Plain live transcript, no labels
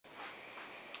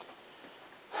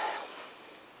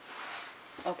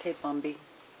Okay, Bumbie,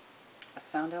 I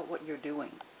found out what you're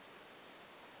doing,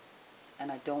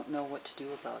 and I don't know what to do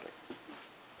about it.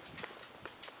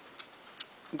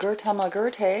 Gertama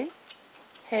Gerte?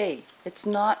 Hey, it's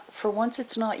not, for once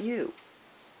it's not you.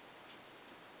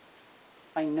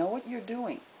 I know what you're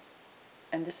doing,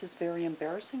 and this is very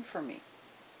embarrassing for me.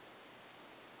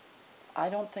 I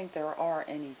don't think there are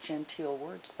any genteel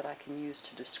words that I can use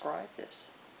to describe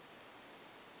this.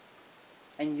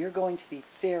 And you're going to be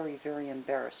very, very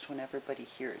embarrassed when everybody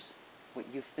hears what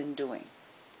you've been doing.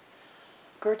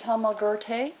 Gertama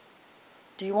Gerte,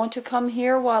 do you want to come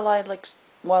here while I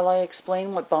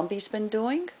explain what Bumbie's been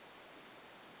doing?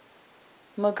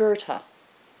 Magurta.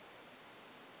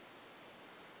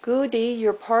 Goody,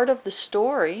 you're part of the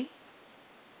story.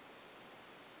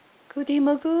 Goody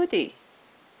Magoody.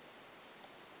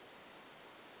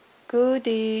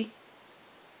 Goody.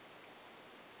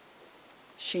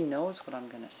 She knows what I'm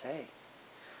going to say.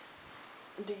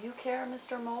 Do you care,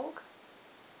 Mr. Moog?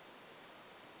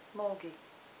 Mogi.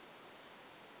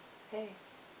 Hey.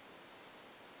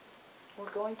 We're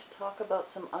going to talk about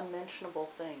some unmentionable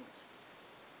things.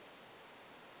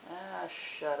 Ah,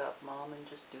 shut up, Mom, and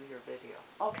just do your video.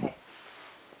 Okay.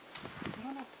 You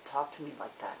don't have to talk to me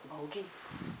like that, Mogi.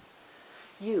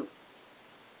 You.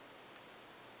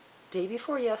 Day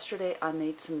before yesterday, I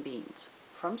made some beans.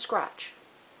 From scratch.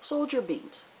 Soldier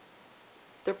beans.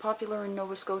 They're popular in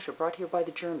Nova Scotia, brought here by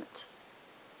the Germans.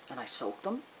 And I soaked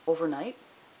them overnight.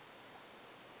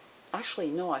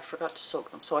 Actually, no, I forgot to soak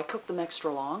them. So I cooked them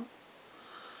extra long.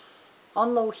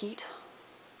 On low heat.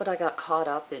 But I got caught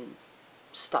up in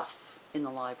stuff in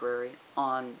the library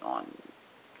on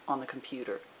the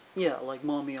computer. Yeah, like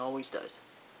Mommy always does.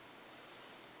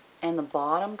 And the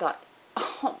bottom got,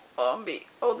 oh, Bumbie,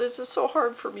 oh, this is so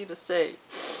hard for me to say.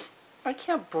 I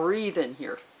can't breathe in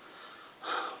here.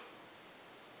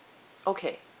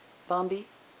 Okay, Bumbie,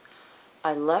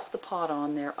 I left the pot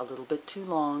on there a little bit too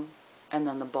long, and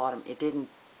then the bottom, it didn't,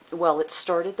 well, it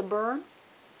started to burn,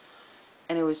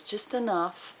 and it was just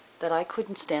enough that I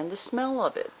couldn't stand the smell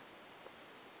of it.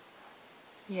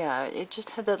 Yeah, it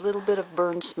just had that little bit of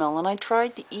burn smell, and I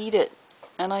tried to eat it,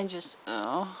 and I just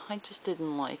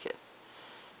didn't like it.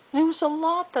 And it was a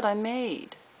lot that I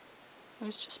made. It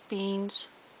was just beans.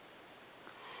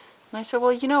 And I said,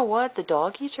 well, you know what? The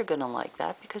doggies are going to like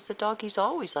that, because the doggies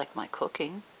always like my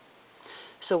cooking.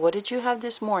 So what did you have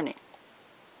this morning?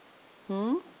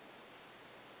 You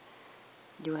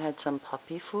had some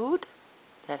puppy food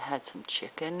that had some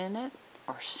chicken in it,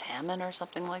 or salmon or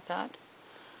something like that.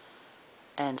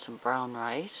 And some brown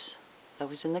rice that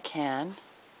was in the can.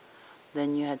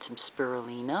 Then you had some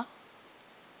spirulina.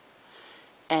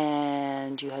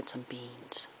 And you had some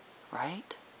beans,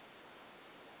 right?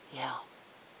 Yeah.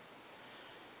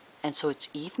 And so it's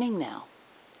evening now.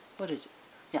 What is it?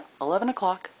 Yeah, 11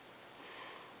 o'clock.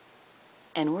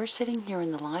 And we're sitting here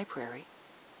in the library.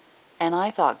 And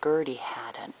I thought Gertie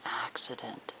had an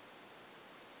accident.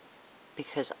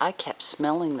 Because I kept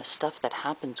smelling the stuff that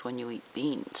happens when you eat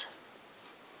beans.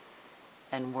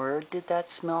 And where did that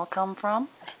smell come from?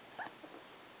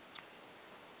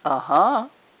 Uh-huh.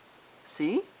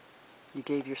 See? You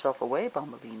gave yourself away,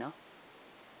 Bumbalina.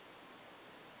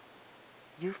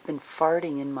 You've been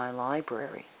farting in my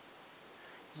library.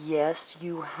 Yes,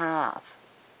 you have.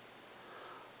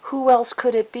 Who else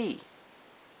could it be?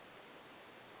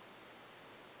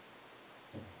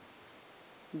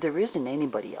 There isn't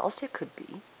anybody else it could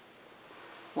be.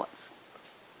 What?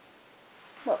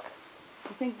 Look,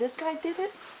 you think this guy did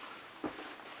it?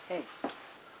 Hey,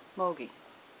 Mogi.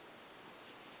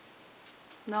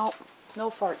 No, no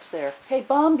farts there. Hey,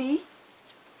 Bumbie.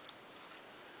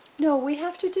 No, we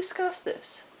have to discuss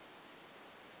this.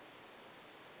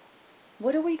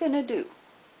 What are we going to do?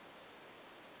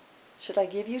 Should I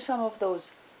give you some of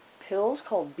those pills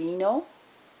called Beano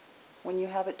when you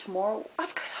have it tomorrow?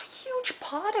 I've got a huge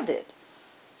pot of it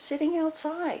sitting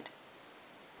outside.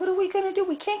 What are we going to do?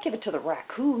 We can't give it to the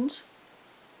raccoons.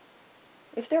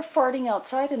 If they're farting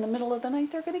outside in the middle of the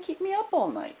night, they're going to keep me up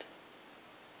all night.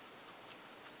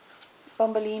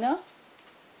 Bumbalina?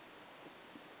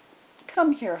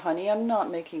 Come here, honey. I'm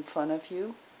not making fun of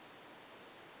you.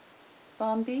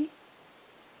 Bumbie?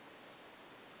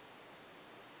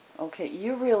 Okay,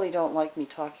 you really don't like me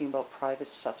talking about private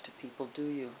stuff to people, do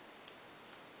you?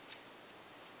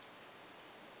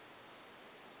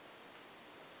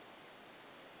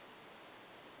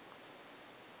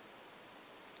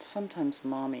 Sometimes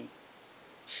Mommy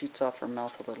shoots off her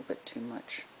mouth a little bit too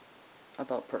much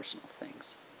about personal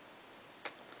things.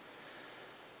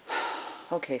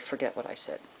 Okay, forget what I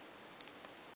said.